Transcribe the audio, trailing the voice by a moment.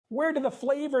where do the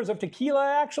flavors of tequila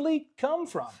actually come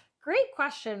from? Great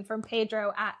question from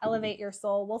Pedro at Elevate Your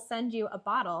Soul. We'll send you a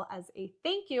bottle as a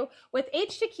thank you. With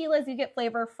aged tequilas, you get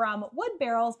flavor from wood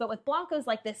barrels, but with blancos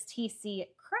like this TC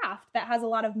Craft that has a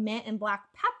lot of mint and black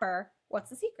pepper, what's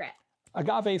the secret?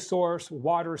 Agave source,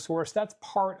 water source, that's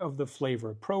part of the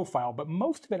flavor profile, but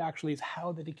most of it actually is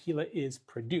how the tequila is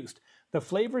produced. The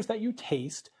flavors that you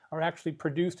taste are actually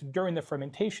produced during the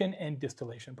fermentation and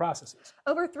distillation processes.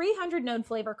 Over 300 known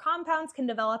flavor compounds can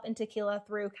develop in tequila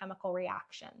through chemical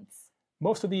reactions.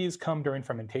 Most of these come during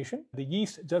fermentation. The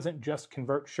yeast doesn't just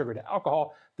convert sugar to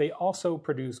alcohol, they also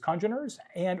produce congeners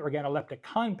and organoleptic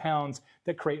compounds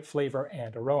that create flavor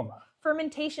and aroma.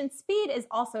 Fermentation speed is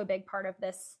also a big part of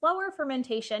this. Slower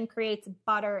fermentation creates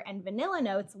butter and vanilla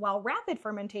notes, while rapid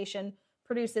fermentation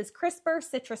produces crisper,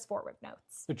 citrus-forward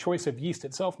notes. The choice of yeast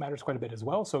itself matters quite a bit as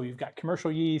well. So you've got commercial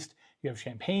yeast, you have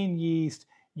champagne yeast,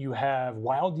 you have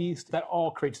wild yeast. That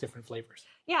all creates different flavors.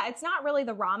 Yeah, it's not really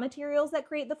the raw materials that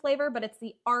create the flavor, but it's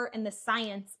the art and the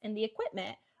science and the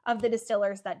equipment of the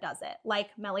distillers that does it,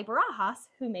 like Meli Barajas,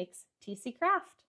 who makes TC Craft.